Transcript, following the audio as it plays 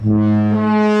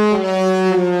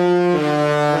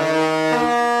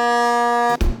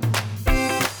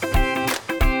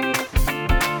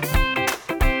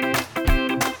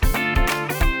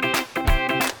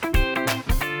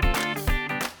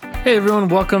Hey everyone,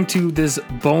 welcome to this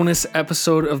bonus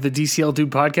episode of the DCL Dude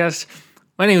podcast.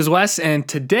 My name is Wes, and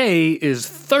today is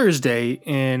Thursday,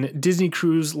 and Disney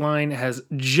Cruise Line has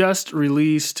just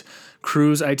released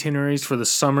cruise itineraries for the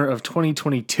summer of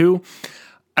 2022.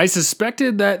 I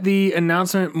suspected that the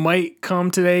announcement might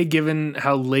come today given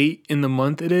how late in the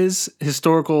month it is.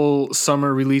 Historical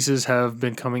summer releases have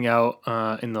been coming out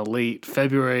in the late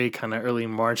February, kind of early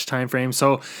March timeframe.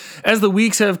 So as the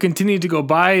weeks have continued to go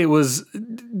by,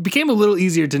 it became a little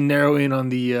easier to narrow in on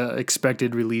the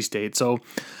expected release date. So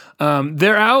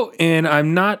they're out, and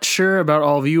I'm not sure about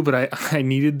all of you, but I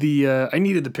needed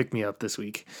the pick me up this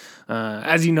week.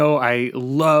 As you know, I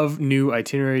love new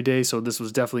itinerary day, so this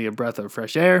was definitely a breath of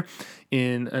fresh air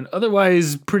in an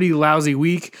otherwise pretty lousy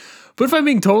week. But if I'm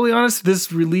being totally honest,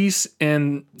 this release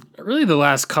and really the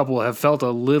last couple have felt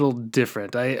a little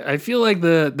different. I feel like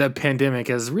the pandemic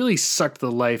has really sucked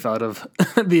the life out of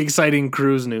the exciting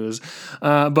cruise news.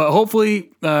 But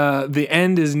hopefully the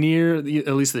end is near, at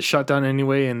least the shutdown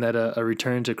anyway, and that a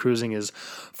return to cruising is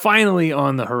finally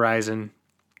on the horizon.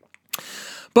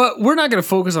 But we're not going to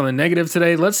focus on the negative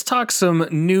today. Let's talk some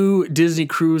new Disney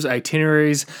Cruise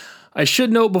itineraries. I should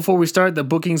note before we start that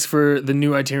bookings for the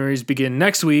new itineraries begin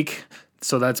next week.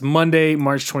 So that's Monday,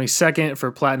 March 22nd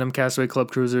for Platinum Castaway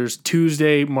Club Cruisers,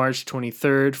 Tuesday, March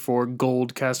 23rd for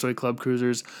Gold Castaway Club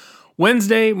Cruisers,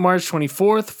 Wednesday, March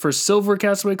 24th for Silver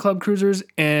Castaway Club Cruisers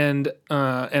and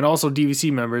also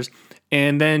DVC members.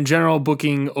 And then general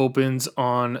booking opens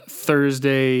on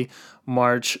Thursday,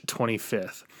 March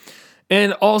 25th.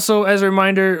 And also, as a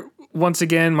reminder, once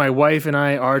again, my wife and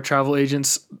I are travel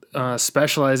agents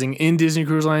specializing in Disney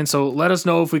Cruise Line, so let us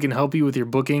know if we can help you with your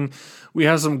booking. We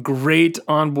have some great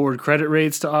onboard credit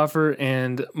rates to offer,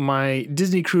 and my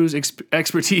Disney Cruise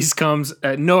expertise comes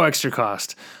at no extra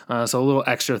cost, so a little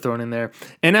extra thrown in there.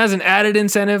 And as an added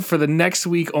incentive for the next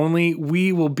week only,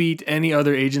 we will beat any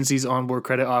other agency's onboard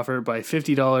credit offer by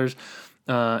 $50.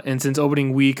 And since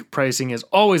opening week pricing is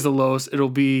always the lowest, it'll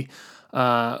be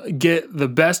get the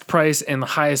best price and the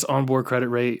highest onboard credit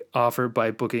rate offered by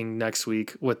booking next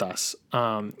week with us.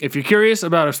 If you're curious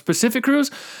about a specific cruise,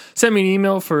 send me an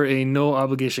email for a no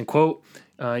obligation quote.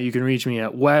 You can reach me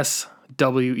at Wes,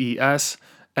 W-E-S,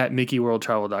 at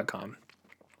mickeyworldtravel.com.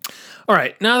 All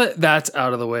right, now that that's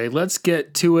out of the way, let's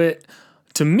get to it.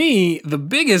 To me, the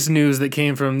biggest news that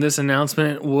came from this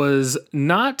announcement was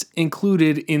not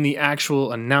included in the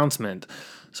actual announcement.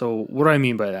 So what do I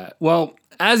mean by that? Well,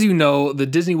 as you know, the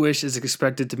Disney Wish is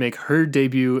expected to make her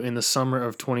debut in the summer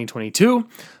of 2022.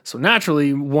 So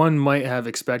naturally, one might have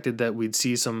expected that we'd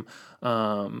see some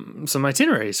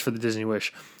itineraries for the Disney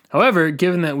Wish. However,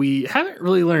 given that we haven't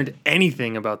really learned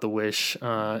anything about the Wish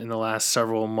in the last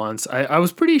several months, I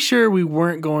was pretty sure we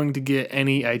weren't going to get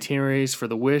any itineraries for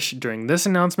the Wish during this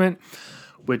announcement,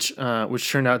 which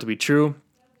turned out to be true.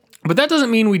 But that doesn't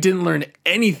mean we didn't learn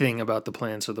anything about the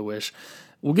plans for the Wish.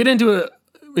 We'll get into it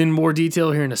in more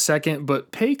detail here in a second,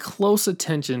 but pay close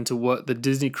attention to what the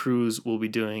Disney Cruise will be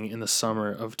doing in the summer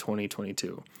of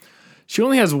 2022. She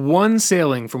only has one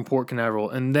sailing from Port Canaveral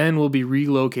and then will be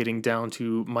relocating down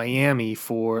to Miami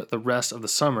for the rest of the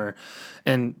summer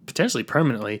and potentially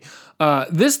permanently.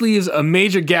 This leaves a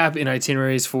major gap in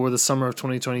itineraries for the summer of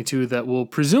 2022 that will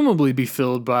presumably be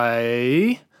filled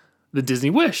by the Disney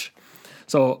Wish.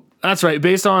 So that's right.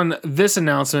 Based on this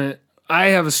announcement, I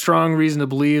have a strong reason to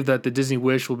believe that the Disney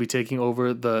Wish will be taking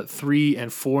over the 3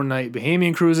 and 4 night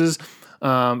Bahamian cruises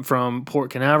from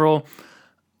Port Canaveral.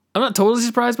 I'm not totally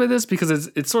surprised by this because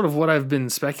it's sort of what I've been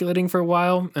speculating for a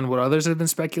while and what others have been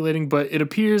speculating, but it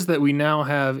appears that we now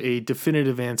have a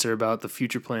definitive answer about the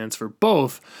future plans for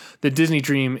both the Disney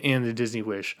Dream and the Disney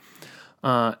Wish.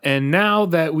 And now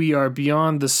that we are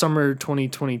beyond the summer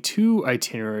 2022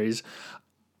 itineraries,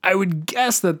 I would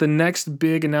guess that the next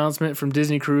big announcement from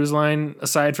Disney Cruise Line,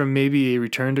 aside from maybe a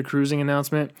return to cruising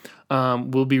announcement,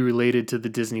 will be related to the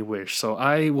Disney Wish. So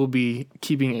I will be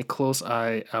keeping a close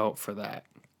eye out for that.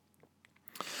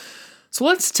 So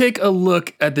let's take a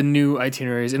look at the new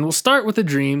itineraries, and we'll start with the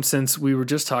Dream since we were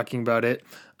just talking about it.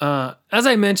 As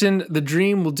I mentioned, the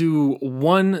Dream will do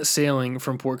one sailing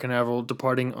from Port Canaveral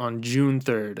departing on June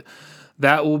 3rd.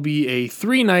 That will be a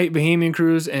 3-night Bahamian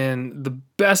cruise, and the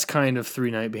best kind of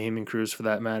 3-night Bahamian cruise for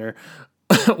that matter,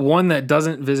 one that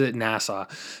doesn't visit Nassau.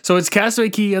 So it's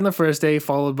Castaway Cay on the first day,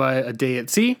 followed by a day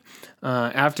at sea.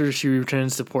 After she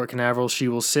returns to Port Canaveral, she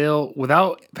will sail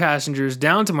without passengers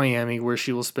down to Miami, where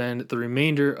she will spend the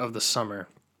remainder of the summer.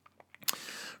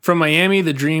 From Miami,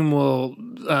 the Dream will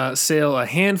sail a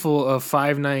handful of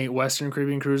 5-night Western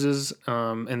Caribbean cruises,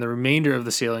 and the remainder of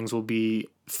the sailings will be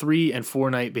 3 and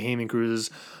 4 night Bahamian cruises,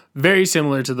 very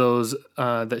similar to those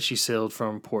that she sailed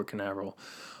from Port Canaveral.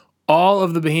 All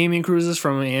of the Bahamian cruises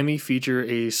from Miami feature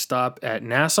a stop at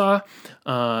Nassau.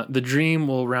 The Dream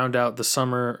will round out the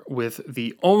summer with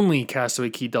the only Castaway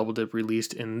Key double dip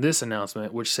released in this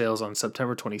announcement, which sails on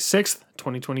September 26th,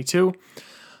 2022.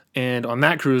 And on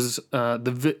that cruise,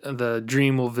 the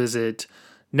Dream will visit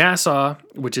Nassau,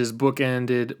 which is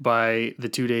bookended by the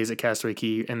 2 days at Castaway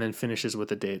Key, and then finishes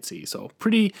with a day at sea. So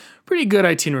pretty good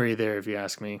itinerary there, if you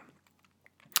ask me.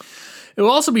 It will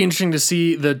also be interesting to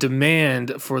see the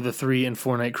demand for the 3 and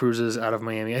 4 night cruises out of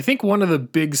Miami. I think one of the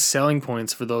big selling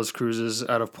points for those cruises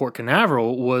out of Port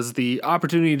Canaveral was the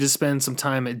opportunity to spend some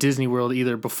time at Disney World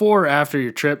either before or after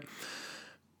your trip.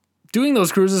 Doing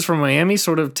those cruises from Miami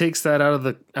sort of takes that out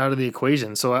of the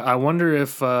equation. So I wonder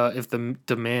if the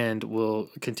demand will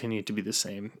continue to be the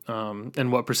same,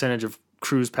 and what percentage of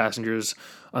cruise passengers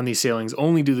on these sailings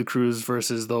only do the cruise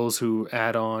versus those who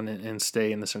add on and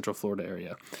stay in the Central Florida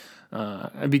area.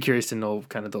 I'd be curious to know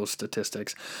kind of those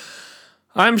statistics.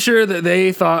 I'm sure that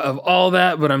they thought of all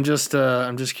that, but I'm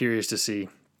just curious to see.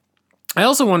 I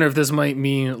also wonder if this might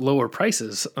mean lower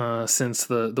prices, since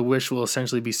the Wish will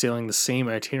essentially be sailing the same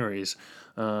itineraries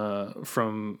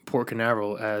from Port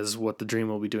Canaveral as what the Dream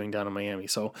will be doing down in Miami.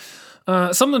 So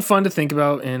something fun to think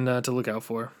about and to look out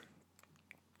for.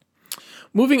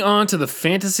 Moving on to the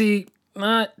Fantasy,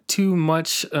 not too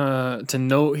much to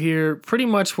note here. Pretty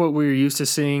much what we're used to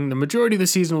seeing. The majority of the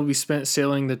season will be spent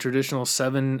sailing the traditional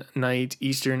 7-night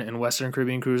Eastern and Western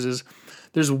Caribbean cruises.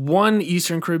 There's one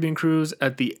Eastern Caribbean cruise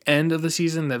at the end of the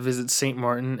season that visits St.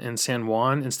 Martin and San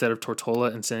Juan instead of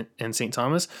Tortola and St.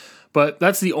 Thomas, but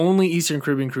that's the only Eastern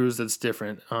Caribbean cruise that's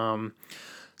different.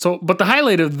 But the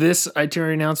highlight of this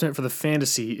itinerary announcement for the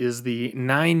Fantasy is the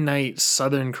 9-night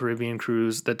Southern Caribbean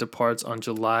cruise that departs on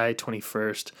July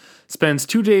 21st. Spends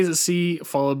 2 days at sea,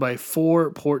 followed by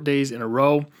 4 port days in a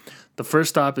row. The first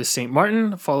stop is St.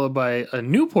 Martin, followed by a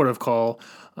new port of call,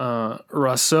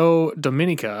 Rosso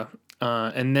Dominica,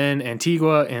 and then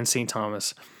Antigua and St.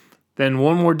 Thomas. Then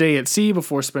one more day at sea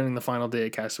before spending the final day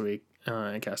at Castaway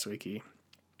Key.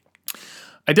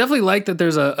 I definitely like that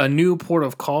there's a new port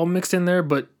of call mixed in there,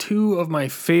 but 2 of my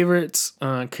favorites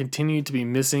continue to be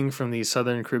missing from these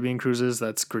Southern Caribbean cruises.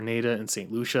 That's Grenada and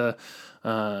St. Lucia.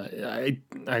 I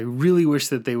really wish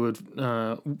that they would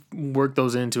work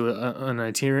those into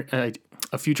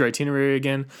a future itinerary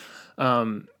again.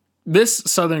 This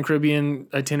Southern Caribbean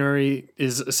itinerary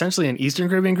is essentially an Eastern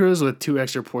Caribbean cruise with 2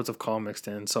 extra ports of call mixed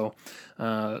in. So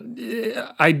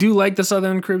I do like the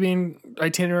Southern Caribbean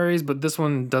itineraries, but this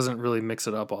one doesn't really mix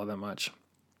it up all that much.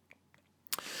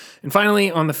 And finally,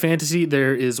 on the Fantasy,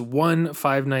 there is one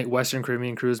 5-night Western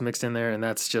Caribbean cruise mixed in there, and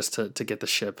that's just to get the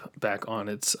ship back on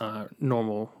its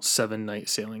normal 7-night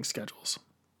sailing schedules.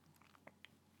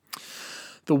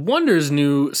 The Wonder's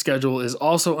new schedule is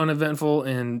also uneventful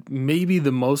and maybe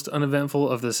the most uneventful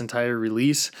of this entire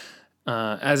release.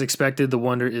 As expected, the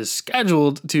Wonder is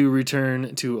scheduled to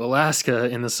return to Alaska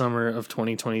in the summer of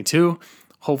 2022.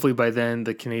 Hopefully by then,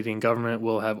 the Canadian government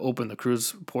will have opened the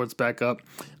cruise ports back up.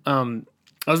 I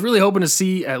was really hoping to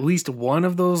see at least one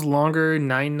of those longer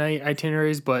 9-night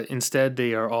itineraries, but instead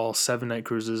they are all 7-night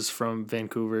cruises from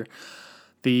Vancouver.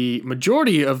 The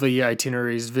majority of the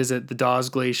itineraries visit the Dawes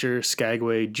Glacier,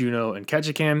 Skagway, Juneau, and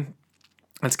Ketchikan.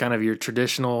 That's kind of your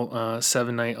traditional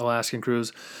 7-night Alaskan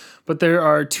cruise. But there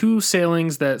are 2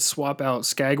 sailings that swap out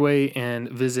Skagway and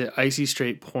visit Icy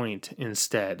Strait Point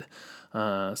instead.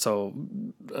 So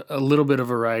a little bit of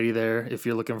variety there if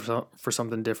you're looking for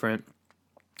something different.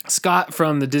 Scott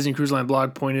from the Disney Cruise Line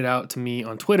blog pointed out to me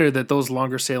on Twitter that those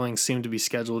longer sailings seem to be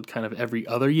scheduled kind of every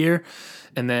other year,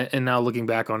 and now looking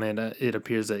back on it, it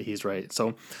appears that he's right.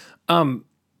 So,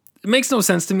 it makes no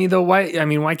sense to me though.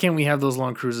 Why can't we have those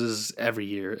long cruises every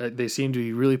year? They seem to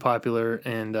be really popular,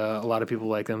 and a lot of people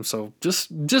like them. So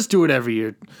just do it every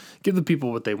year. Give the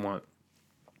people what they want.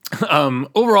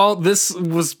 Overall, this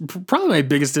was probably my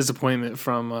biggest disappointment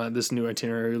from this new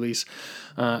itinerary release.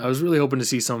 I was really hoping to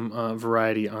see some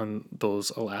variety on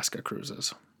those Alaska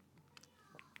cruises.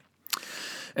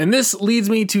 And this leads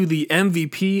me to the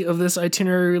MVP of this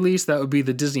itinerary release. That would be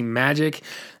the Disney Magic.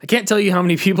 I can't tell you how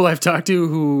many people I've talked to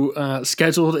who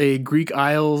scheduled a Greek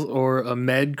Isles or a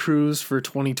Med cruise for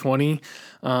 2020,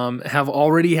 have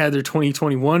already had their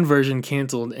 2021 version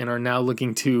canceled and are now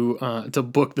looking to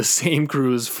book the same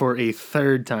cruise for a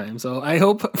third time. So I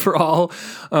hope for all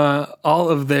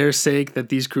of their sake that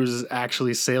these cruises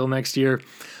actually sail next year.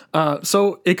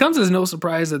 So it comes as no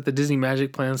surprise that the Disney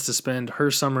Magic plans to spend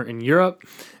her summer in Europe,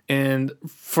 And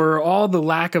for all the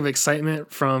lack of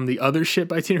excitement from the other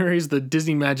ship itineraries, the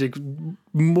Disney Magic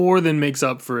more than makes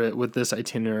up for it with this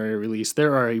itinerary release.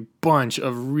 There are a bunch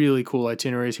of really cool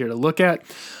itineraries here to look at.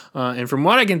 And from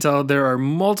what I can tell, there are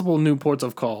multiple new ports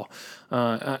of call.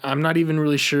 I'm not even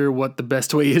really sure what the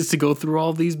best way is to go through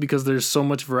all of these because there's so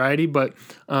much variety. But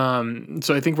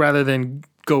so I think rather than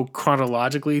go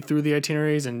chronologically through the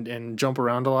itineraries and jump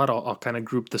around a lot, I'll kind of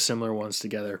group the similar ones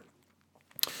together.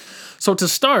 So to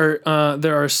start,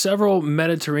 there are several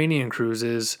Mediterranean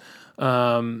cruises,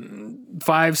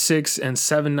 5, 6, and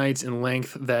 7 nights in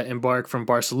length that embark from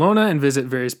Barcelona and visit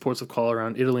various ports of call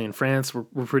around Italy and France.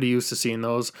 We're pretty used to seeing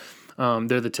those.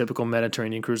 They're the typical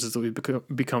Mediterranean cruises that we've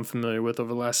become familiar with over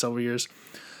the last several years.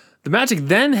 The Magic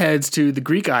then heads to the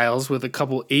Greek Isles with a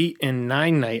couple 8 and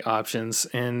 9 night options.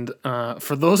 And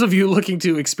for those of you looking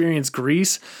to experience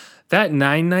Greece, that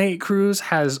 9-night cruise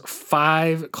has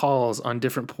 5 calls on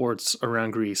different ports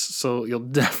around Greece. So you'll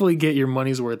definitely get your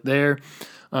money's worth there.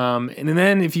 And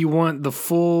then if you want the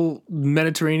full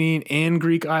Mediterranean and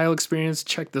Greek Isle experience,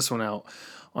 check this one out.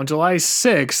 On July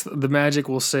 6th, the Magic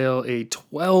will sail a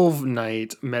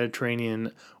 12-night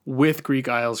Mediterranean with Greek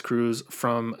Isles cruise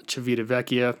from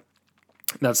Civitavecchia.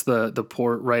 That's the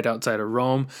port right outside of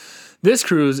Rome. This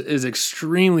cruise is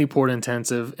extremely port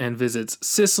intensive and visits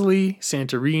Sicily,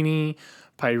 Santorini,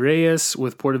 Piraeus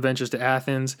with port adventures to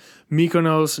Athens,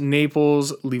 Mykonos,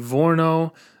 Naples,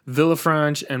 Livorno,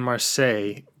 Villafranche, and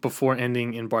Marseille before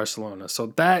ending in Barcelona.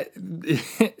 So that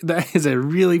is a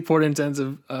really port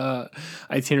intensive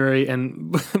itinerary,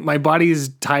 and my body is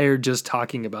tired just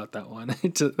talking about that one.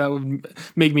 That would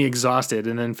make me exhausted,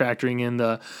 and then factoring in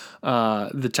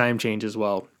the time change as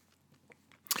well.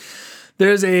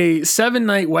 There's a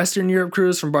 7-night Western Europe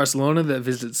cruise from Barcelona that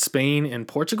visits Spain and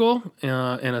Portugal,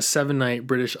 and a 7-night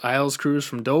British Isles cruise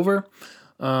from Dover.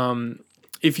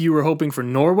 If you were hoping for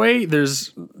Norway,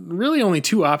 there's really only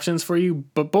 2 options for you,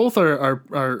 but both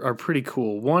are pretty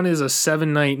cool. One is a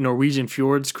 7-night Norwegian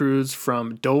Fjords cruise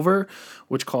from Dover,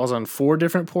 which calls on 4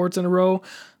 different ports in a row.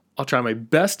 I'll try my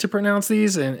best to pronounce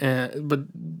these,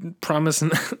 but promise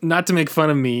not to make fun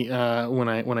of me when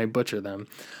I butcher them.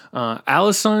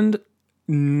 Alisund,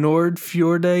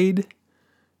 Nordfjordeid,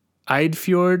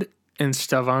 Eidfjord, and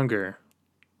Stavanger.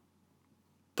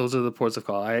 Those are the ports of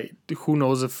call. Who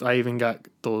knows if I even got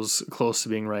those close to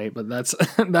being right, but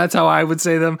that's how I would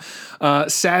say them.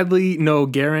 Sadly, no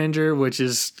Geiranger, which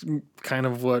is kind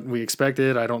of what we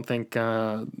expected. I don't think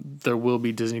there will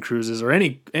be Disney cruises or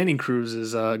any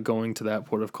cruises going to that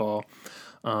port of call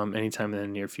anytime in the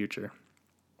near future.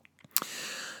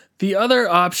 The other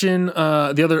option,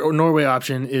 the other Norway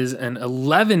option, is an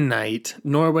 11-night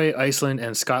Norway, Iceland,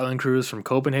 and Scotland cruise from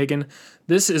Copenhagen.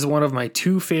 This is one of my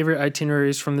 2 favorite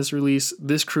itineraries from this release.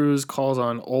 This cruise calls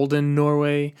on Olden,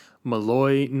 Norway,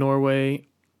 Malloy, Norway,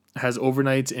 has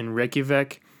overnights in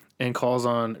Reykjavik, and calls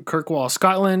on Kirkwall,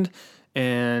 Scotland,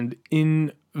 and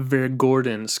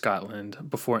Invergordon, Scotland,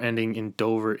 before ending in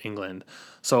Dover, England.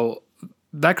 So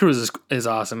that cruise is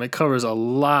awesome. It covers a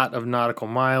lot of nautical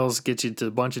miles, gets you to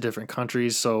a bunch of different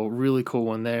countries, so really cool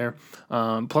one there.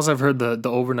 Plus, I've heard the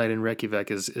overnight in Reykjavik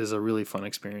is a really fun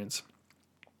experience.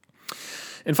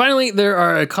 And finally, there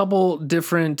are a couple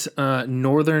different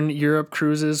Northern Europe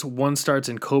cruises. One starts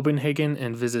in Copenhagen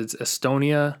and visits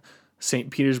Estonia,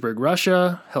 St. Petersburg,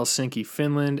 Russia, Helsinki,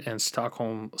 Finland, and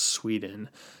Stockholm, Sweden.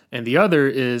 And the other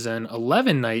is an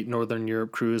 11-night Northern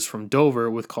Europe cruise from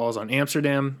Dover with calls on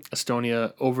Amsterdam,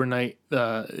 Estonia overnight.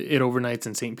 It overnights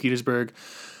in St. Petersburg,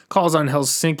 calls on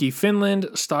Helsinki, Finland,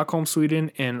 Stockholm,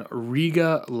 Sweden, and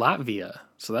Riga, Latvia.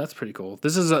 So that's pretty cool.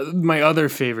 This is my other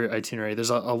favorite itinerary. There's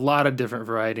a lot of different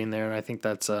variety in there, and I think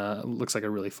that's looks like a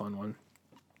really fun one.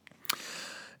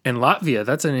 And Latvia,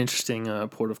 that's an interesting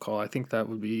port of call. I think that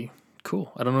would be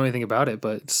cool. I don't know anything about it,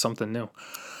 but it's something new.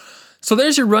 So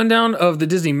there's your rundown of the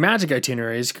Disney Magic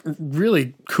itineraries.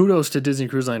 Really kudos to Disney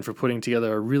Cruise Line for putting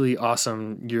together a really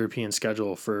awesome European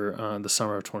schedule for the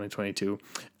summer of 2022.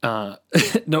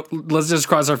 No, let's just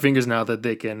cross our fingers now that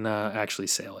they can actually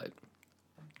sail it.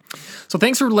 So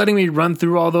thanks for letting me run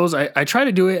through all those. I try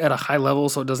to do it at a high level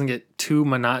so it doesn't get too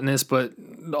monotonous, but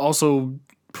also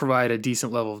provide a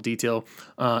decent level of detail.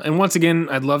 And once again,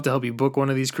 I'd love to help you book one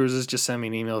of these cruises. Just send me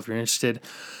an email if you're interested.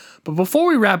 But before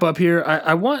we wrap up here,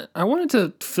 I wanted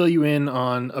to fill you in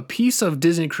on a piece of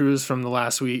Disney Cruise from the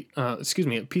last week. A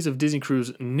piece of Disney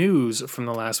Cruise news from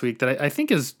the last week that I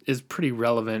think is pretty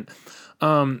relevant.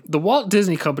 The Walt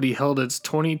Disney Company held its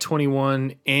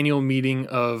 2021 annual meeting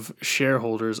of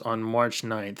shareholders on March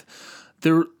 9th.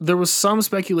 There was some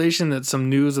speculation that some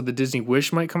news of the Disney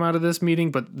Wish might come out of this meeting,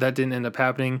 but that didn't end up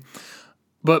happening.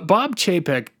 But Bob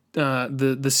Chapek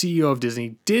the CEO of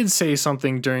Disney did say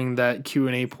something during that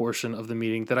Q&A portion of the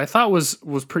meeting that I thought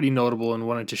was pretty notable and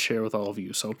wanted to share with all of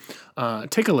you. So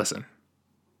take a listen.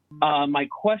 My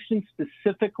question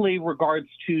specifically regards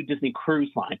to Disney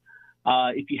Cruise Line.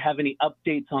 If you have any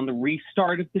updates on the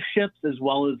restart of the ships, as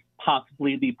well as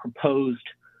possibly the proposed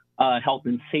health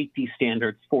and safety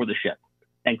standards for the ship.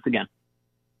 Thanks again.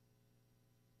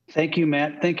 Thank you,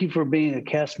 Matt. Thank you for being a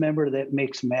cast member that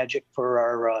makes magic for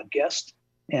our guests.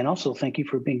 And also thank you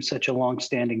for being such a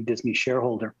longstanding Disney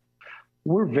shareholder.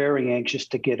 We're very anxious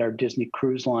to get our Disney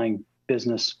Cruise Line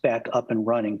business back up and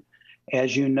running.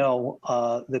 As you know,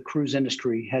 the cruise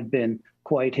industry had been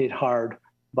quite hit hard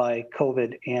by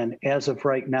COVID. And as of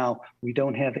right now, we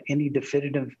don't have any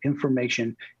definitive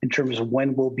information in terms of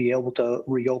when we'll be able to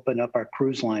reopen up our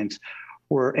cruise lines.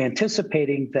 We're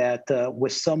anticipating that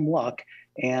with some luck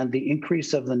and the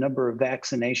increase of the number of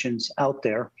vaccinations out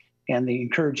there and the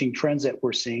encouraging trends that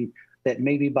we're seeing, that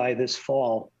maybe by this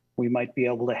fall, we might be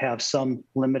able to have some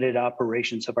limited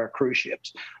operations of our cruise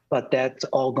ships. But that's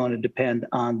all going to depend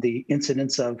on the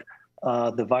incidence of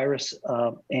the virus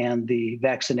and the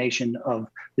vaccination of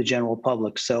the general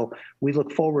public. So we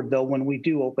look forward, though, when we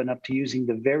do open up, to using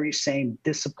the very same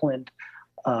disciplined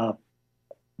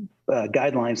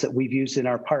guidelines that we've used in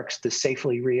our parks to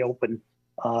safely reopen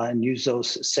and use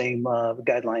those same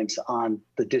guidelines on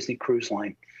the Disney Cruise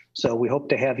Line. So we hope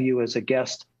to have you as a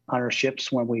guest on our ships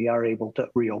when we are able to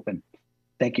reopen.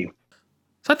 Thank you.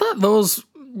 So I thought those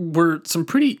were some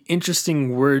pretty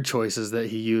interesting word choices that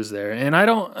he used there. And I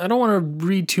don't want to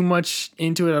read too much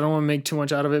into it. I don't want to make too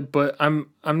much out of it, but I'm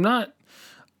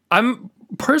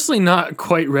personally not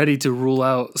quite ready to rule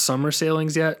out summer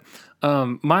sailings yet.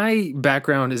 My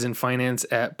background is in finance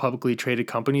at publicly traded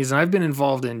companies, and I've been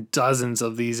involved in dozens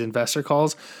of these investor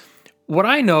calls. What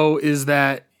I know is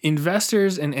that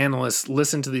investors and analysts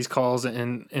listen to these calls,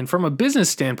 and from a business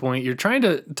standpoint, you're trying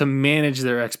to manage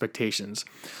their expectations.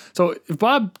 So if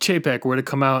Bob Chapek were to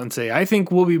come out and say, I think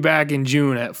we'll be back in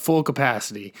June at full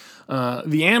capacity,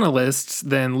 the analysts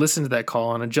then listen to that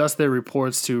call and adjust their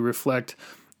reports to reflect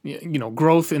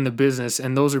growth in the business,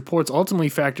 and those reports ultimately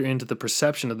factor into the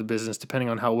perception of the business depending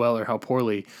on how well or how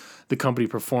poorly the company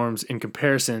performs in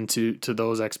comparison to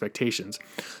those expectations.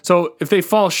 So if they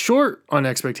fall short on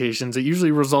expectations, it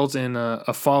usually results in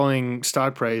a falling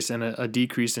stock price and a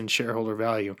decrease in shareholder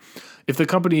value. If the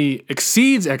company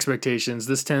exceeds expectations,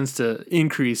 this tends to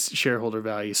increase shareholder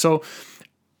value. So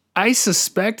I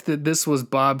suspect that this was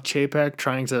Bob Chapek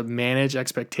trying to manage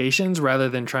expectations rather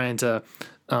than trying to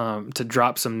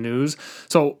drop some news.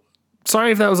 So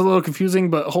sorry if that was a little confusing,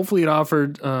 but hopefully it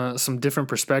offered some different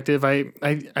perspective. I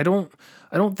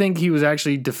don't think he was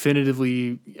actually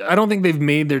definitively. I don't think they've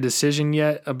made their decision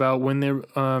yet about when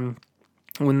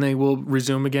they will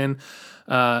resume again.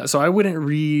 So I wouldn't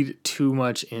read too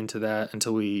much into that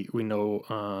until we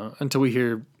know until we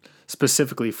hear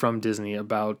specifically from Disney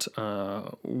about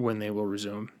when they will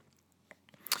resume.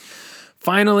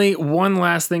 Finally, one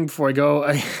last thing before I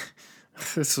go.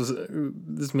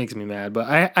 This makes me mad, but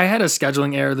I had a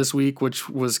scheduling error this week, which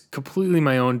was completely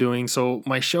my own doing. So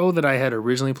my show that I had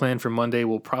originally planned for Monday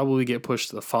will probably get pushed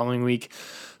to the following week.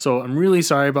 So I'm really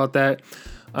sorry about that.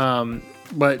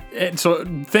 So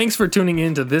thanks for tuning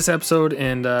in to this episode,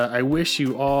 and I wish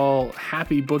you all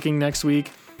happy booking next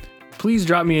week. Please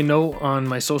drop me a note on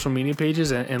my social media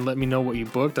pages and let me know what you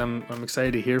booked. I'm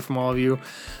excited to hear from all of you.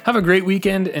 Have a great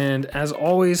weekend, and as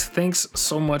always, thanks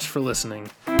so much for listening.